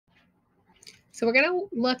So we're going to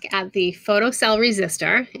look at the photocell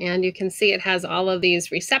resistor, and you can see it has all of these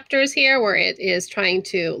receptors here where it is trying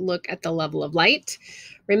to look at the level of light.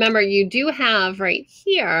 Remember, you do have right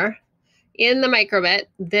here in the microbit,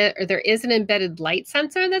 there is an embedded light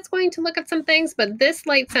sensor that's going to look at some things, but this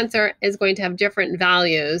light sensor is going to have different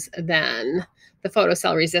values than the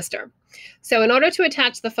photocell resistor. So in order to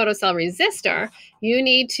attach the photocell resistor, you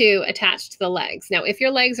need to attach to the legs. Now, if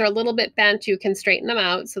your legs are a little bit bent, you can straighten them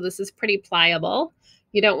out. So this is pretty pliable.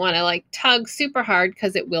 You don't want to like tug super hard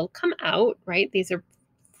because it will come out, right? These are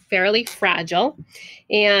fairly fragile.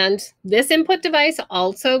 And this input device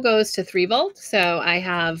also goes to 3 volts. So I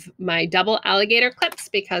have my double alligator clips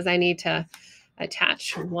because I need to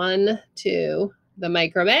attach one to the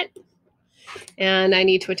microbit. And I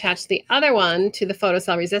need to attach the other one to the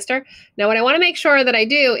photocell resistor. Now, what I want to make sure that I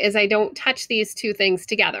do is I don't touch these two things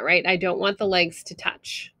together, right? I don't want the legs to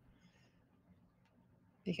touch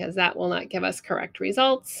because that will not give us correct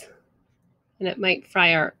results and it might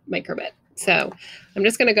fry our microbit. So I'm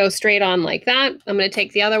just going to go straight on like that. I'm going to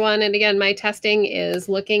take the other one. And again, my testing is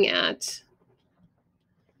looking at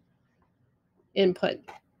input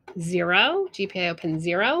 0, GPIO pin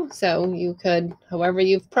 0. So you could, however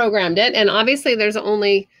you've programmed it. And obviously there's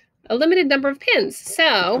only a limited number of pins.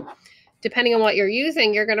 So depending on what you're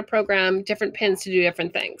using, you're going to program different pins to do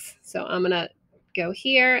different things. So I'm going to go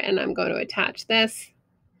here and I'm going to attach this.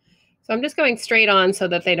 So I'm just going straight on so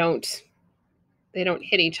that they don't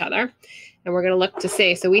hit each other. And we're going to look to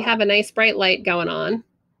see. So we have a nice bright light going on.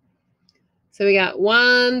 So we got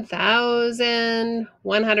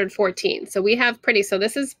 1,114. So we have so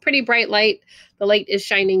this is pretty bright light. The light is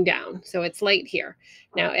shining down. So it's light here.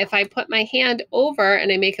 Now, if I put my hand over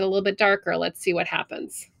and I make it a little bit darker, let's see what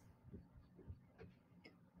happens.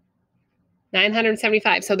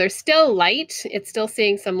 975. So there's still light. It's still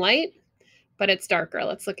seeing some light, but it's darker.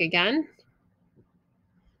 Let's look again.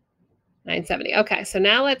 970. Okay, so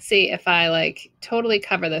now let's see if I like totally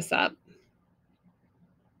cover this up.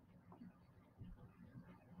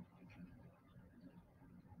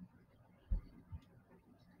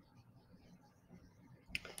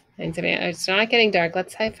 It's not getting dark.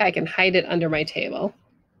 Let's see if I can hide it under my table.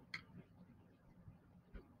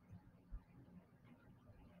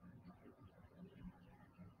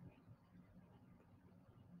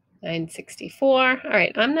 $964. All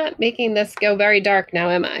right, I'm not making this go very dark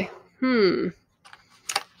now, am I? Let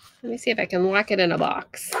me see if I can lock it in a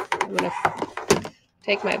box. I'm going to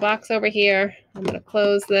take my box over here. I'm going to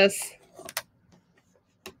close this.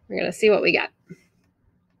 We're going to see what we get.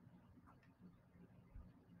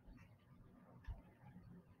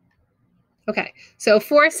 Okay, so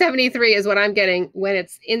 473 is what I'm getting when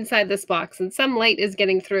it's inside this box. And some light is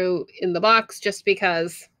getting through in the box just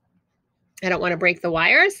because I don't want to break the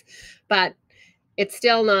wires. But it's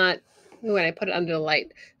still not, when I put it under the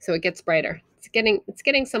light, so it gets brighter. It's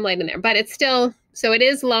getting some light in there. But it's still, so it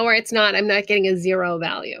is lower. It's not, I'm not getting a 0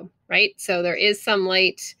 value, right? So there is some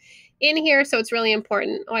light in here. So it's really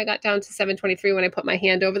important. Oh, I got down to 723 when I put my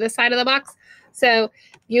hand over the side of the box. So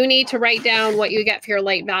you need to write down what you get for your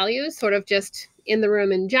light values, sort of just in the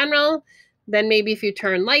room in general. Then maybe if you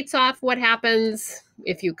turn lights off, what happens?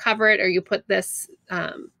 If you cover it or you put this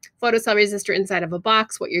photocell resistor inside of a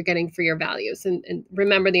box, what you're getting for your values. And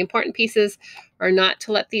remember, the important pieces are not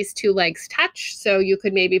to let these two legs touch. So you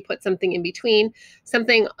could maybe put something in between.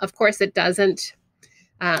 Something, of course, that doesn't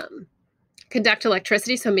conduct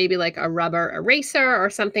electricity, so maybe like a rubber eraser or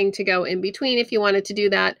something to go in between if you wanted to do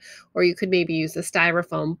that. Or you could maybe use a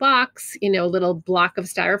styrofoam box, a little block of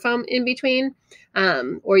styrofoam in between.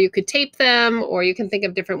 Or you could tape them, or you can think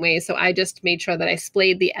of different ways. So I just made sure that I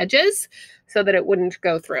splayed the edges so that it wouldn't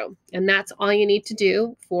go through. And that's all you need to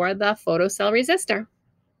do for the photocell resistor.